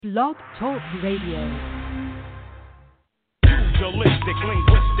Blog Talk Radio. Pugilistic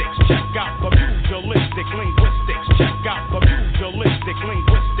linguistics, check out the pugilistic linguistics, check out the pugilistic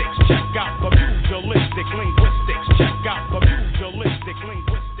linguistics, check out the pugilistic linguistics, check out the pugilistic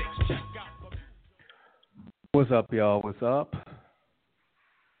linguistics, check out the. What's up, y'all? What's up?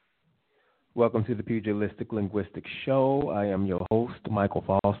 Welcome to the Pugilistic Linguistics Show. I am your host, Michael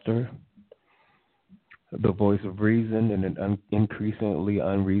Foster, the voice of reason in an increasingly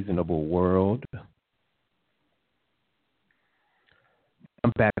unreasonable world.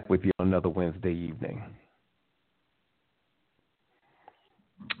 I'm back with you on another Wednesday evening.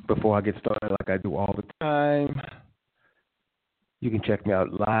 Before I get started, like I do all the time, you can check me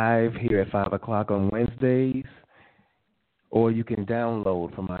out live here at 5 o'clock on Wednesdays, or you can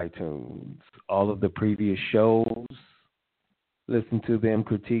download from iTunes all of the previous shows, listen to them,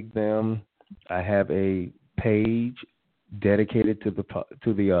 critique them. I have a page dedicated to the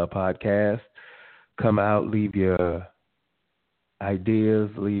podcast. Come out, leave your ideas,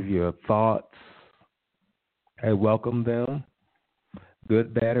 leave your thoughts. I welcome them,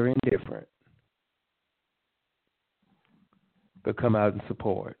 good, bad, or indifferent. But come out and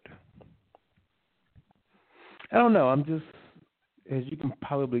support. I don't know, I'm just, as you can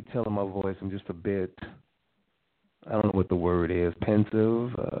probably tell in my voice, I'm just a bit, I don't know what the word is,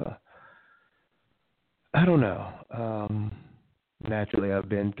 pensive. I don't know. Naturally, I've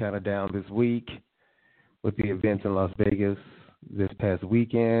been kind of down this week with the events in Las Vegas this past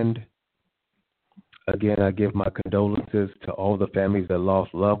weekend. Again, I give my condolences to all the families that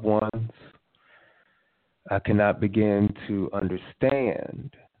lost loved ones. I cannot begin to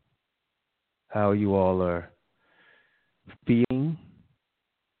understand how you all are feeling.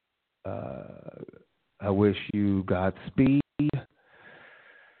 I wish you Godspeed.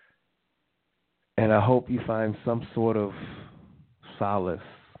 And I hope you find some sort of solace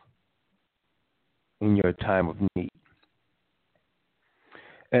in your time of need.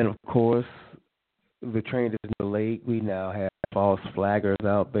 And of course, the train is delayed. We now have false flaggers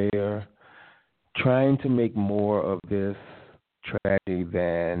out there trying to make more of this tragedy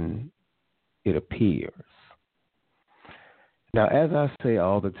than it appears. Now, as I say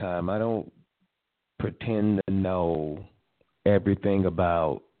all the time, I don't pretend to know everything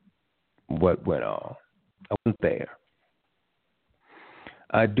about what went on. I wasn't there.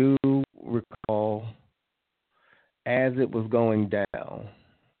 I do recall as it was going down,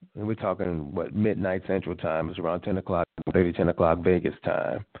 and we're talking, midnight Central Time, it's around 10 o'clock, 10 o'clock Vegas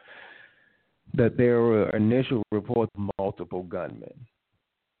time, that there were initial reports of multiple gunmen.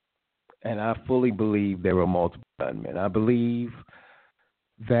 And I fully believe there were multiple gunmen. I believe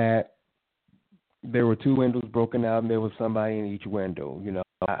that there were two windows broken out and there was somebody in each window. You know,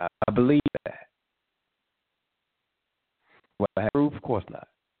 I believe that. Well, I have proof? Of course not.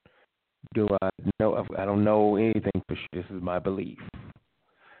 Do I know? I don't know anything for sure. This is my belief.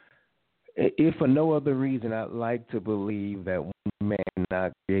 If for no other reason, I'd like to believe that one man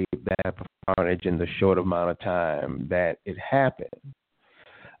not create that carnage in the short amount of time that it happened.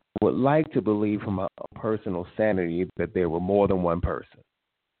 I would like to believe from my personal sanity that there were more than one person.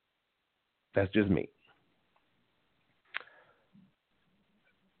 That's just me.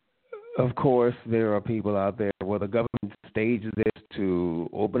 Of course, there are people out there where the government stages this to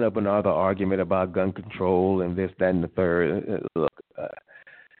open up another argument about gun control and this, that, and the third. Look,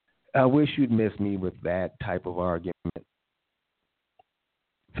 I wish you'd miss me with that type of argument.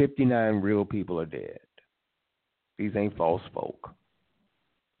 59 real people are dead. These ain't false folk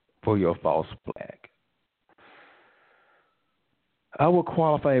for your false flag. I will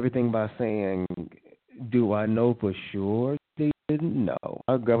qualify everything by saying, do I know for sure they didn't? No.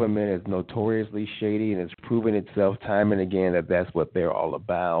 Our government is notoriously shady, and it's proven itself time and again that that's what they're all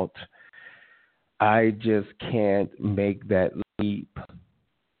about. I just can't make that leap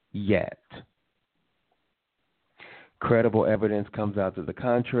yet. Credible evidence comes out to the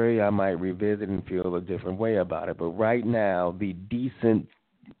contrary. I might revisit and feel a different way about it. But right now, the decent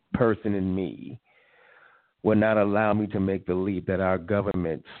person in me will not allow me to make the leap that our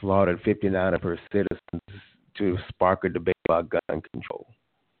government slaughtered 59 of her citizens to spark a debate about gun control.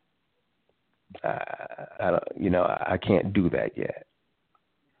 I can't do that yet.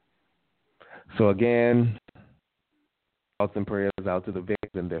 So again, thoughts and prayers out to the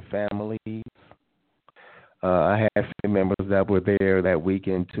victims and their families. I had family members that were there that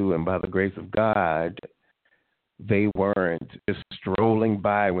weekend too, and by the grace of God, they weren't just strolling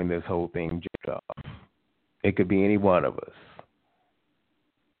by when this whole thing jumped off. It could be any one of us.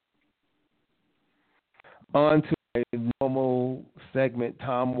 On to a normal segment,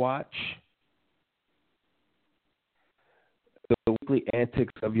 Tom Watch. the weekly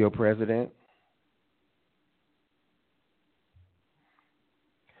antics of your president.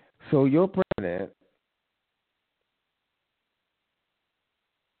 So your president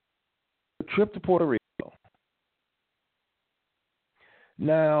trip to Puerto Rico.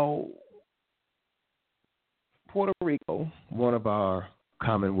 Now, Puerto Rico, one of our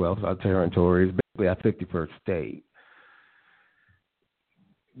commonwealths, our territories, basically our 51st state,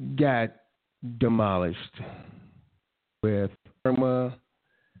 got demolished with Irma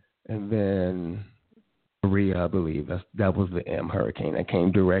and then Maria, I believe. That was the M hurricane that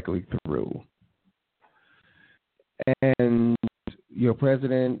came directly through. And your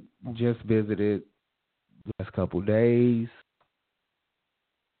president just visited the last couple of days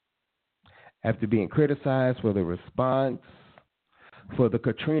after being criticized for the response, for the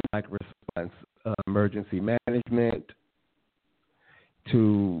Katrina-like response, emergency management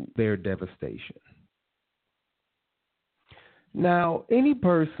to their devastation. Now, any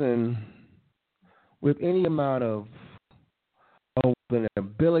person with any amount of an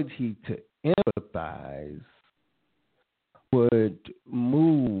ability to empathize would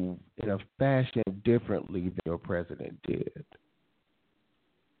move in a fashion differently than your president did.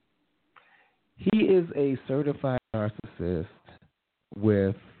 He is a certified narcissist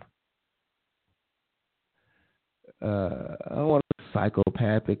with, I don't want to say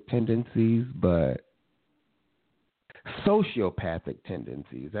psychopathic tendencies, but sociopathic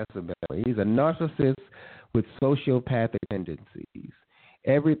tendencies. That's a better way. He's a narcissist with sociopathic tendencies.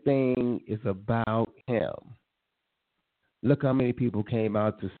 Everything is about him. Look how many people came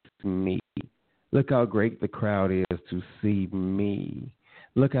out to see me. Look how great the crowd is to see me.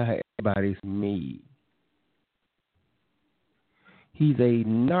 Look how everybody's me. He's a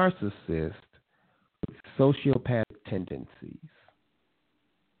narcissist with sociopathic tendencies,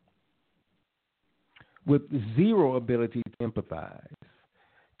 with zero ability to empathize.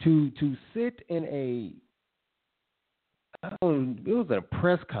 To sit in it wasn't a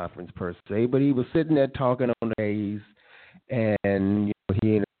press conference per se, but he was sitting there talking on days, and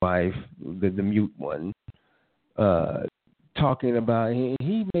he and his wife, the mute one, talking about,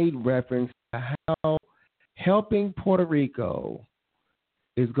 he made reference to how helping Puerto Rico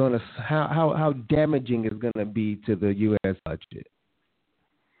is going to, how damaging it's going to be to the U.S. budget.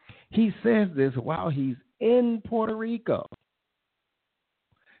 He says this while he's in Puerto Rico,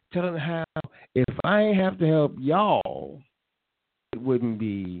 telling how if I ain't have to help y'all, it wouldn't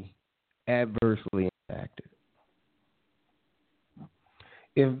be adversely impacted.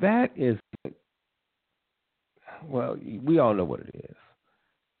 If that is, well, we all know what it is.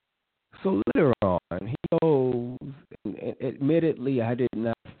 So later on, he goes, and admittedly, I did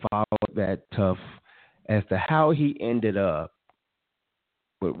not follow that tough as to how he ended up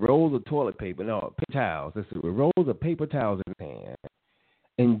with rolls of toilet paper, no, paper towels, with rolls of paper towels in his hand,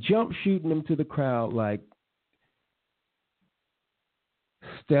 and jump shooting them to the crowd like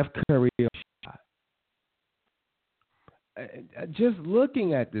Steph Curry shot. Just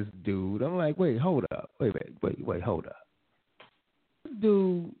looking at this dude, I'm like, wait, hold up. Wait, hold up. This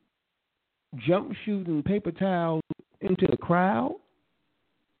dude jump shooting paper towels into the crowd?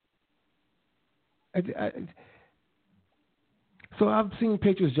 So I've seen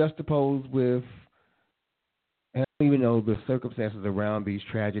pictures juxtaposed with, I don't even know the circumstances around these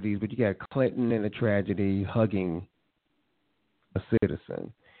tragedies, but you got Clinton in a tragedy hugging a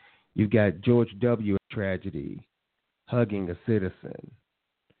citizen. You've got George W. in a tragedy hugging a citizen.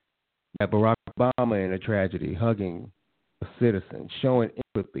 You got Barack Obama in a tragedy hugging a citizen, showing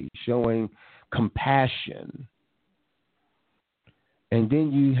empathy, showing compassion. And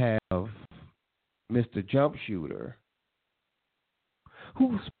then you have Mr. Jump Shooter,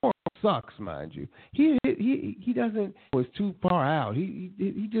 who sucks, mind you. He doesn't. It's too far out.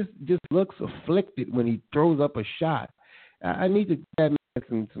 He just looks afflicted when he throws up a shot. I need to have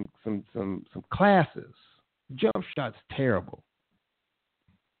some classes. Jump shot's terrible.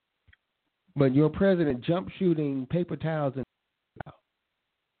 But your president jump shooting paper towels,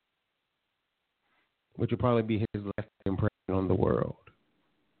 which will probably be his last impression on the world.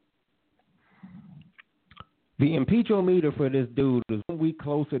 The impeach-o-meter for this dude is 1 week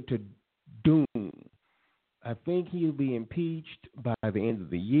closer to doom. I think he'll be impeached by the end of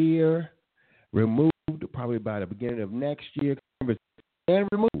the year, removed probably by the beginning of next year, and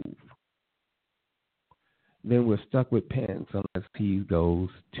removed. Then we're stuck with Pence unless he goes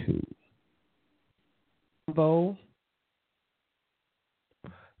to. Though,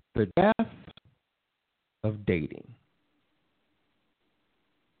 the death of dating.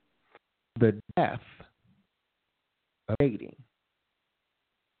 The death of dating.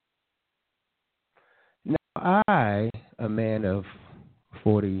 Now, I a man of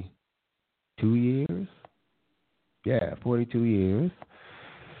 42 years. Yeah, 42 years.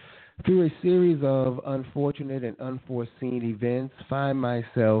 Through a series of unfortunate and unforeseen events, find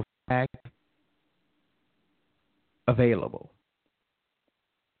myself back available.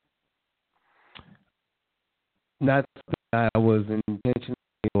 Not that I was intentionally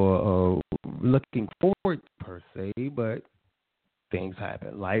or looking forward per se, but things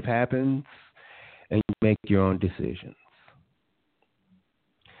happen. Life happens, and you make your own decisions.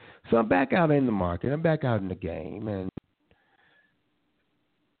 So I'm back out in the market. I'm back out in the game, and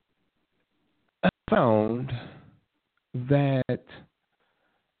I found that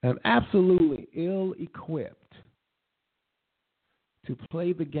I'm absolutely ill-equipped to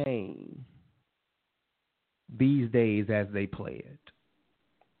play the game these days as they play it.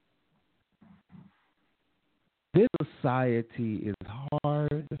 This society is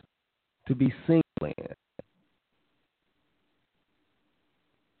hard to be single in.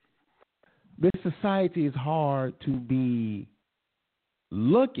 This society is hard to be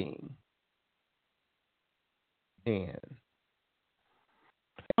looking in.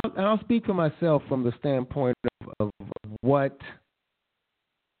 And I'll speak for myself from the standpoint of what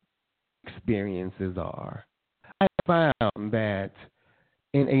experiences are. I found that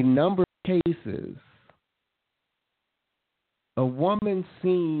in a number of cases, a woman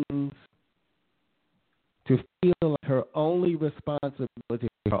seems to feel like her only responsibility,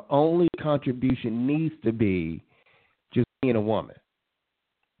 her only contribution needs to be just being a woman.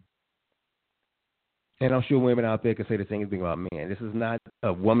 And I'm sure women out there can say the same thing about men. This is not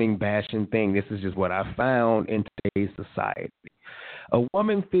a woman bashing thing. This is just what I found in today's society. A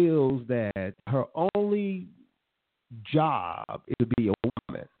woman feels that her only job is to be a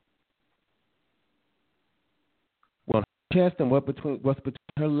woman. Well, her chest and what's between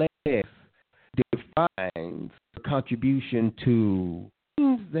her legs defines the contribution to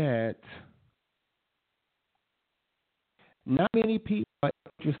things that not many people are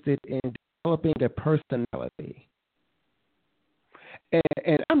interested in developing their personality.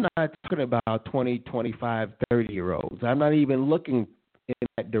 And I'm not talking about 20, 25, 30-year-olds. I'm not even looking in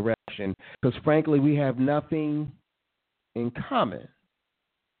that direction because, frankly, we have nothing in common.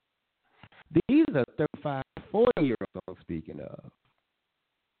 These are 35, 40-year-olds I'm speaking of.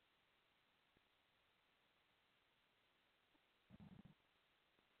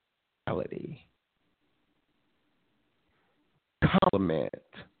 Complement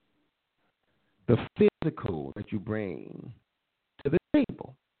the physical that you bring to the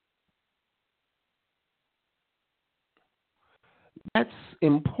table. That's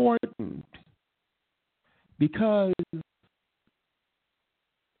important because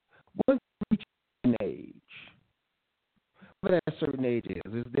once you reach an age, whatever that certain age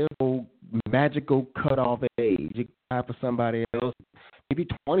is there no magical cutoff age? You can for somebody else, maybe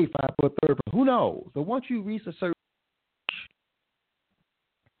 25 for a third, but who knows? So once you reach a certain age,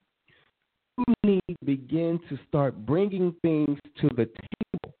 you need to begin to start bringing things to the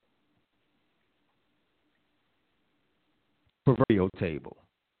table, proverbial table.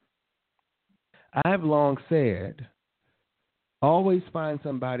 I've long said, always find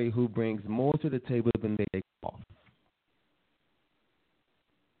somebody who brings more to the table than they take off.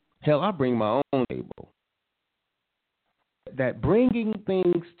 Hell, I bring my own table. That bringing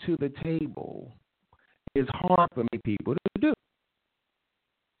things to the table is hard for many people to do.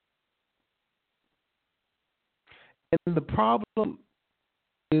 And the problem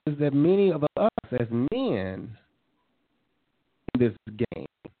is that many of us as men in this game,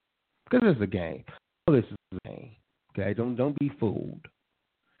 because it's a game, this is a game, okay? Don't be fooled.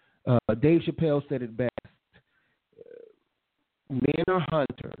 Dave Chappelle said it best. Men are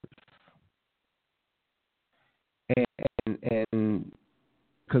hunters, and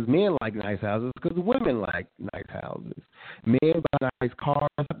because men like nice houses, because women like nice houses. Men buy nice cars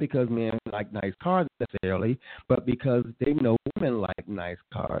not because men like nice cars necessarily, but because they know women like nice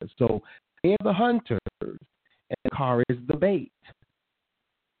cars. So they're the hunters, and the car is the bait.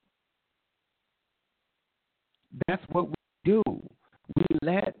 That's what we do. We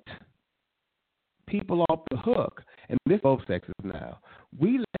let people off the hook, and this is both sexes now.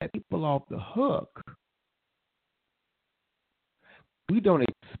 We let people off the hook. We don't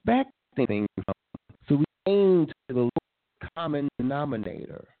expect anything from them, so we aim to the lowest common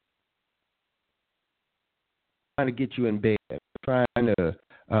denominator. Trying to get you in bed, trying to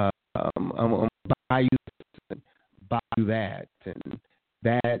I'm gonna buy you this and buy you that, and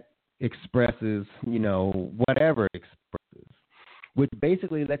that expresses, whatever it expresses, which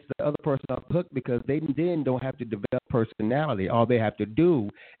basically lets the other person off the hook because they then don't have to develop personality. All they have to do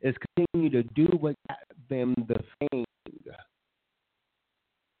is continue to do what got them the fame,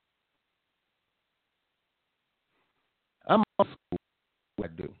 I'm old school. What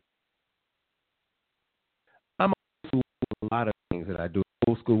I do. I'm old school with a lot of things that I do.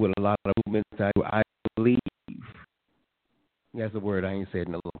 Old school with a lot of movements that I do. I believe. That's a word I ain't said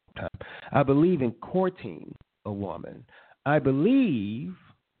in a long time. I believe in courting a woman. I believe.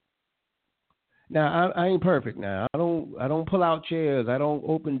 Now I ain't perfect. Now I don't pull out chairs. I don't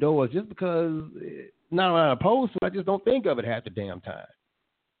open doors just because. Not what I'm opposed to. I just don't think of it half the damn time.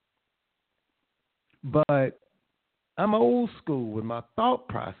 But I'm old school with my thought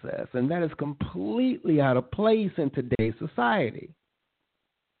process, and that is completely out of place in today's society.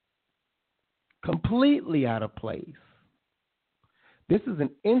 Completely out of place. This is an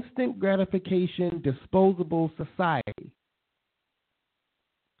instant gratification, disposable society.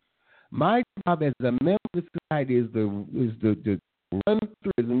 My job as a member of society is to run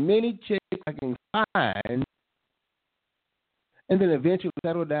through as many chicks I can find, and then eventually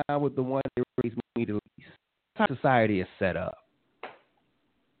settle down with the one that raised me the least. That's how society is set up.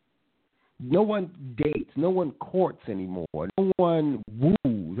 No one dates, no one courts anymore, no one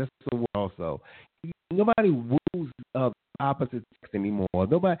woos. That's the word also. Nobody woos of opposite sex anymore.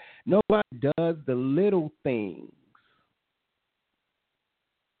 Nobody does the little things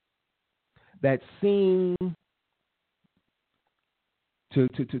that seem to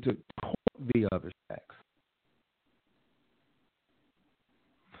court the other sex.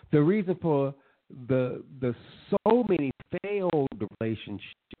 The reason for the so many failed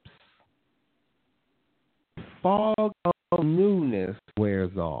relationships, fog of newness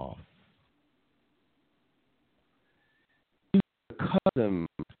wears off. You get accustomed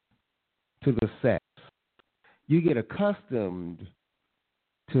to the sex. You get accustomed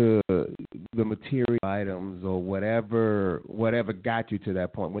to the material items or whatever got you to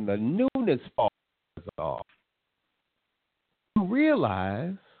that point. When the newness falls off, you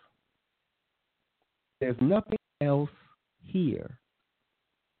realize there's nothing else here.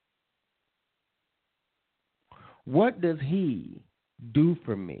 What does he do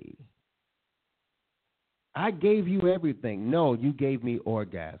for me? I gave you everything. No, you gave me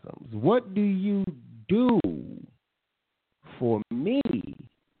orgasms. What do you do for me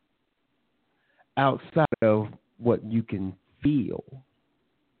outside of what you can feel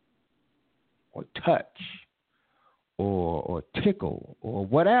or touch or tickle or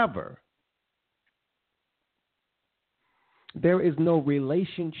whatever? There is no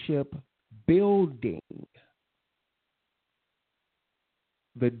relationship building.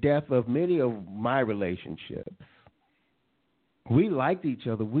 The death of many of my relationships. We liked each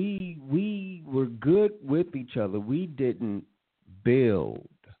other. We were good with each other. We didn't build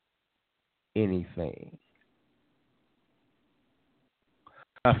anything.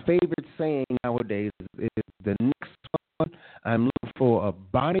 My favorite saying nowadays is the next one, I'm looking for a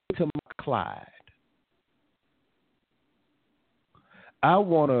Bonnie to my Clyde. I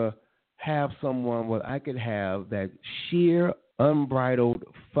want to have someone where I could have that sheer, unbridled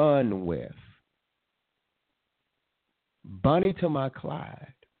fun with. Bonnie to my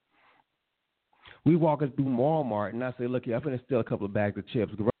Clyde. We walking through Walmart, and I say, look, I'm going to steal a couple of bags of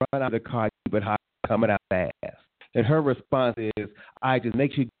chips. Run out of the car, keep it hot, coming out fast. And her response is, I just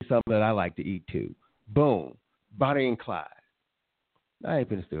make sure you do something that I like to eat too. Boom. Bonnie and Clyde. I ain't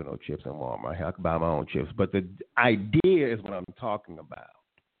going to steal no chips in Walmart. I can buy my own chips. But the idea is what I'm talking about.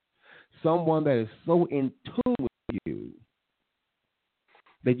 Someone that is so in tune with you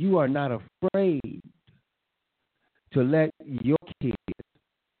that you are not afraid to let your kid,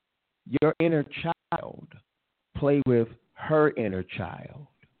 your inner child, play with her inner child.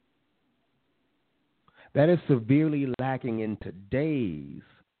 That is severely lacking in today's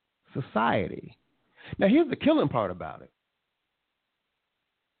society. Now, here's the killing part about it.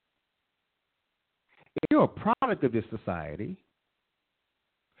 If you're a product of this society,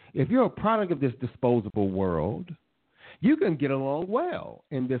 if you're a product of this disposable world, you can get along well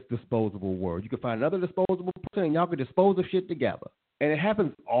in this disposable world. You can find another disposable person and y'all can dispose of shit together. And it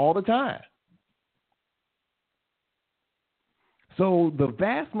happens all the time. So the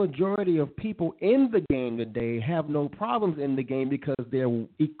vast majority of people in the game today have no problems in the game because they're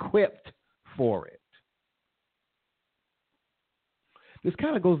equipped for it. This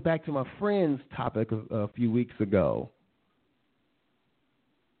kind of goes back to my friend's topic a few weeks ago.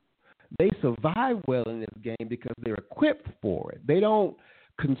 They survive well in this game because they're equipped for it. They don't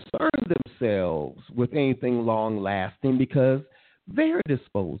concern themselves with anything long-lasting because they're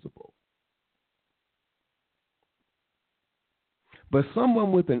disposable. But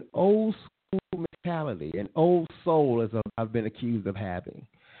someone with an old school mentality, an old soul, as I've been accused of having,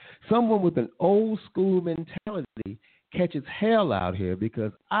 someone with an old school mentality catches hell out here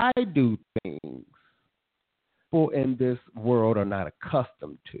because I do things people in this world are not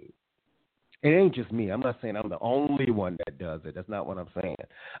accustomed to. It ain't just me. I'm not saying I'm the only one that does it. That's not what I'm saying.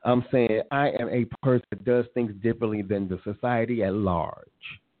 I'm saying I am a person that does things differently than the society at large,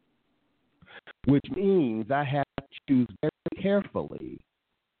 which means I have to choose very carefully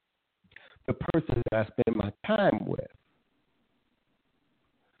the person that I spend my time with,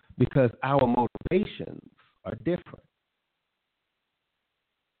 because our motivations are different.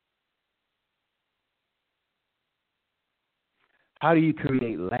 How do you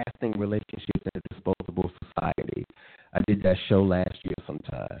create lasting relationships in a disposable society? I did that show last year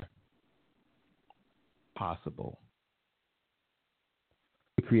sometime. Possible.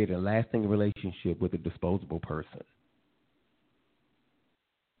 To create a lasting relationship with a disposable person.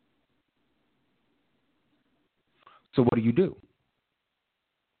 So what do?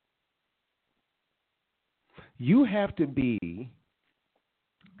 You have to be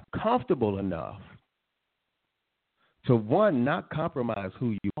comfortable enough to, one, not compromise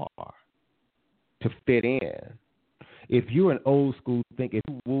who you are to fit in. If you're an old school thinker, if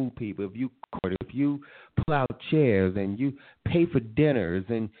you woo people, if you court, if you pull out chairs and you pay for dinners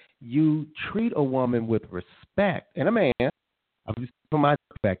and you treat a woman with respect, and a man, I'm just from my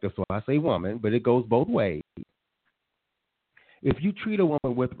perspective, so I say woman, but it goes both ways. If you treat a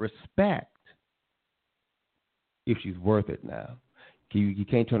woman with respect, if she's worth it now, you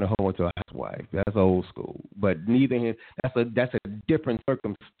can't turn a hoe into a housewife. That's old school. But neither here, that's a different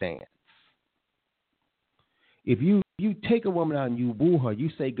circumstance. If you take a woman out and you woo her, you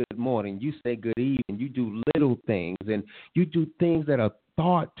say good morning, you say good evening, you do little things, and you do things that are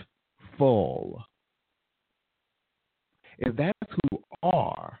thoughtful. If that's who you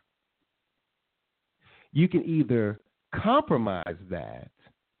are, you can either compromise that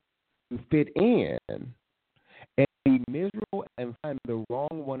to fit in and be miserable and find the wrong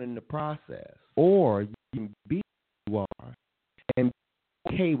one in the process, or you can be who you are and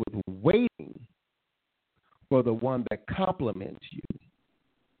be okay with waiting for the one that compliments you.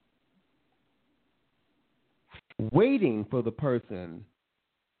 Waiting for the person.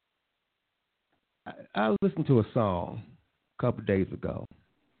 I listened to a song a couple of days ago.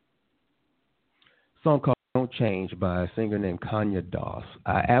 A song called Don't Change by a singer named Kanye Doss.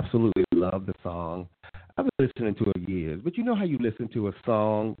 I absolutely love the song. I've been listening to it years. But you know how you listen to a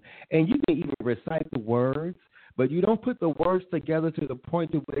song and you can even recite the words, but you don't put the words together to the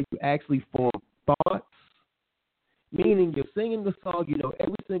point to where you actually form thoughts? Meaning you're singing the song, you know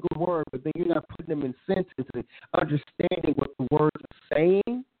every single word, but then you're not putting them in sentences and understanding what the words are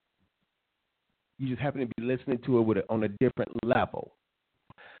saying. You just happen to be listening to it on a different level.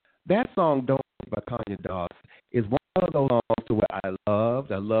 That song, Don't by Kanye Doss, is one of those songs to where I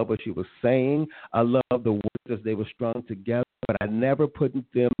loved. I love what she was saying. I love the words as they were strung together, but I never put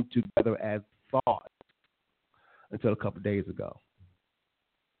them together as thoughts until a couple of days ago.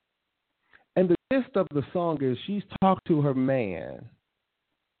 And the gist of the song is she's talked to her man,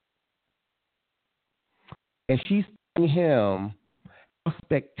 and she's telling him how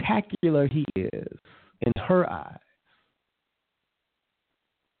spectacular he is in her eyes.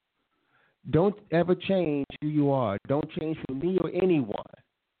 Don't ever change who you are. Don't change for me or anyone,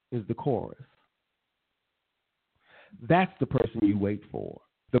 is the chorus. That's the person you wait for.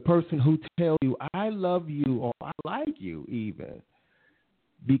 The person who tells you, I love you, or I like you even,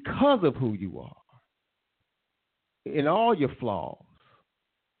 because of who you are, in all your flaws.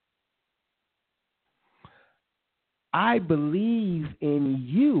 I believe in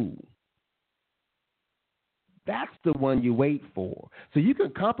you. That's the one you wait for. So you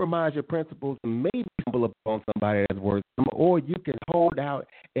can compromise your principles and maybe stumble upon somebody that's worth them, or you can hold out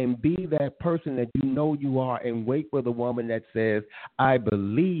and be that person that you know you are and wait for the woman that says, I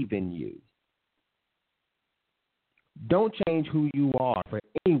believe in you. Don't change who you are for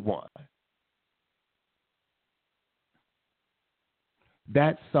anyone.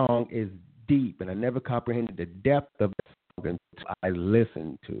 That song is deep, and I never comprehended the depth of it until I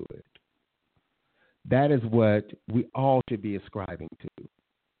listened to it. That is what we all should be ascribing to.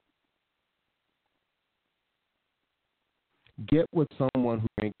 Get with someone who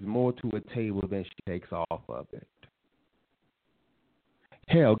brings more to a table than she takes off of it.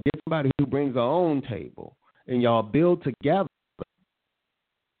 Hell, get somebody who brings their own table, and y'all build together.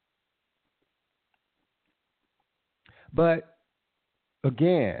 But,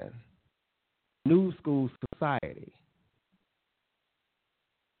 again, new school society.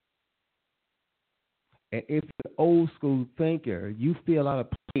 And if you're an old school thinker, you feel out of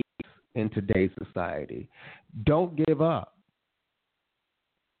place in today's society. Don't give up.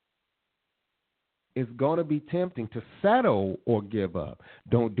 It's going to be tempting to settle or give up.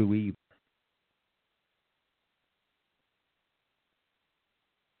 Don't do either.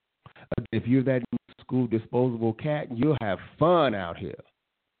 If you're that school disposable cat, you'll have fun out here.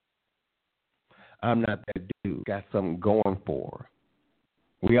 I'm not that dude. Got something going for her.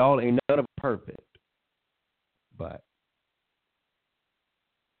 We all ain't none of it perfect. But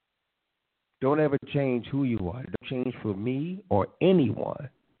don't ever change who you are. Don't change for me or anyone.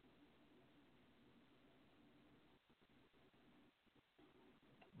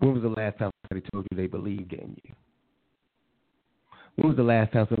 When was the last time somebody told you they believed in you? When was the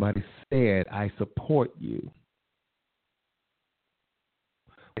last time somebody said, I support you?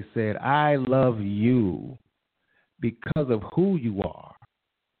 They said, I love you because of who you are.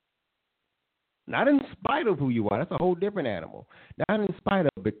 Not in spite of who you are. That's a whole different animal. Not in spite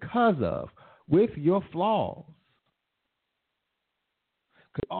of, because of, with your flaws.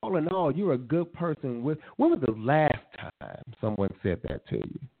 Because all in all, you're a good person. When was the last time someone said that to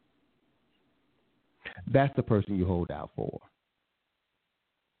you? That's the person you hold out for.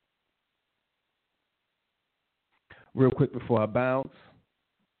 Real quick before I bounce,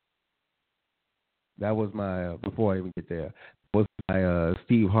 that was my, before I even get there, that was my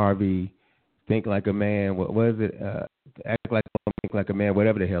Steve Harvey, Think Like a Man, what was it? Act Like a Woman, Think Like a Man,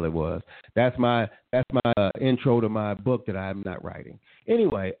 whatever the hell it was. That's my intro to my book that I'm not writing.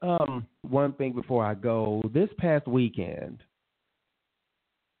 Anyway, one thing before I go, this past weekend,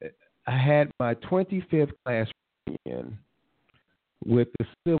 I had my 25th class reunion with the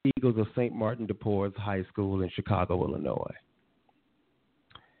Silver Eagles of St. Martin de Porres High School in Chicago, Illinois.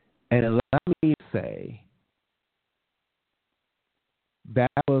 And allow me to say, that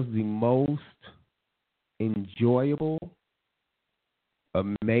was the most enjoyable,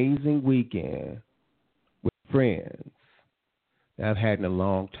 amazing weekend with friends that I've had in a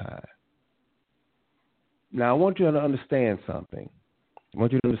long time. Now, I want you to understand something. I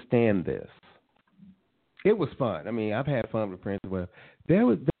want you to understand this. It was fun. I mean, I've had fun with friends as well.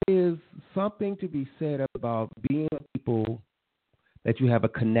 There is something to be said about being with people that you have a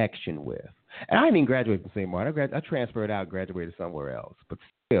connection with. And I didn't even graduate from St. Martin. I transferred out, graduated somewhere else. But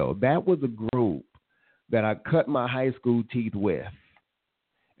still, that was a group that I cut my high school teeth with.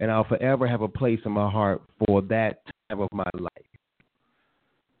 And I'll forever have a place in my heart for that time of my life.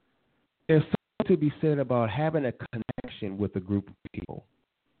 There's something to be said about having a connection with a group of people.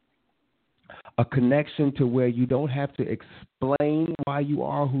 A connection to where you don't have to explain why you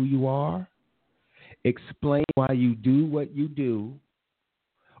are who you are, explain why you do what you do,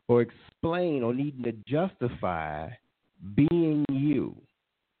 or explain or needing to justify being you.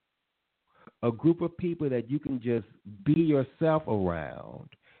 A group of people that you can just be yourself around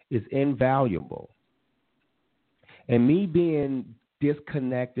is invaluable. And me being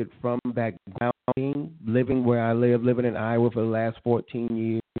disconnected from that grounding, living where I live, living in Iowa for the last 14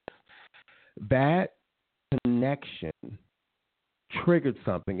 years, that connection triggered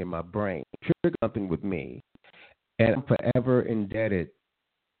something in my brain, triggered something with me. And I'm forever indebted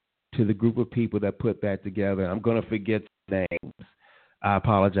to the group of people that put that together. I'm going to forget names. I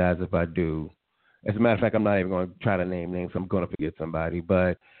apologize if I do. As a matter of fact, I'm not even going to try to name names. I'm going to forget somebody.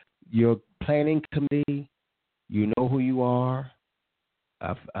 But your planning committee, you know who you are.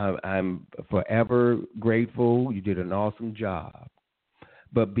 I'm forever grateful. You did an awesome job.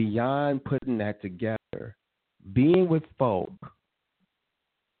 But beyond putting that together, being with folk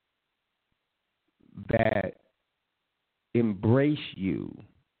that embrace you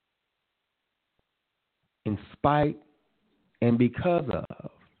in spite and because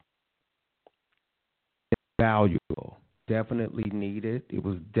of, it's valuable, definitely needed. It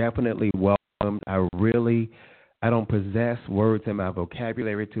was definitely welcomed. I don't possess words in my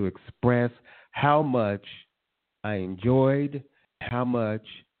vocabulary to express how much I enjoyed, how much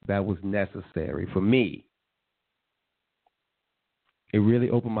that was necessary for me. It really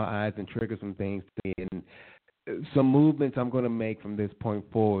opened my eyes and triggered some things to me. And some movements I'm going to make from this point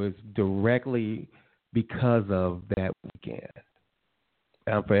forward is directly because of that weekend.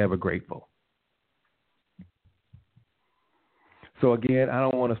 I'm forever grateful. So again, I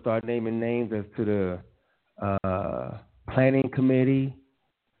don't want to start naming names as to the planning committee.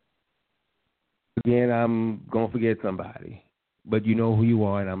 Again, I'm going to forget somebody. But you know who you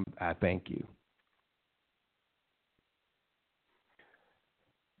are, and I thank you.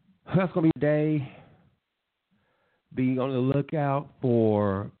 That's going to be the day. Be on the lookout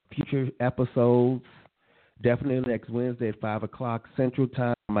for future episodes. Definitely next Wednesday at 5 o'clock Central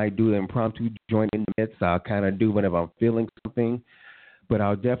Time. I might do an impromptu join in the midst. I'll kind of do whenever I'm feeling something. But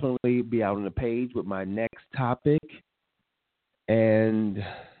I'll definitely be out on the page with my next topic. And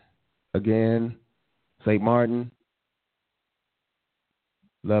again, St. Martin,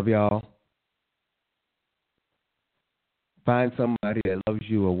 love y'all. Find somebody that loves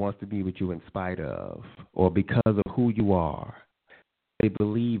you or wants to be with you in spite of or because of who you are. They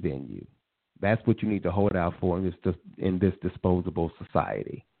believe in you. That's what you need to hold out for in this disposable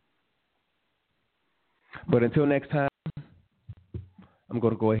society. But until next time, I'm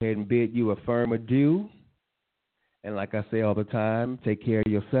going to go ahead and bid you a firm adieu. And like I say all the time, take care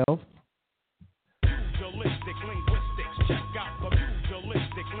of yourself,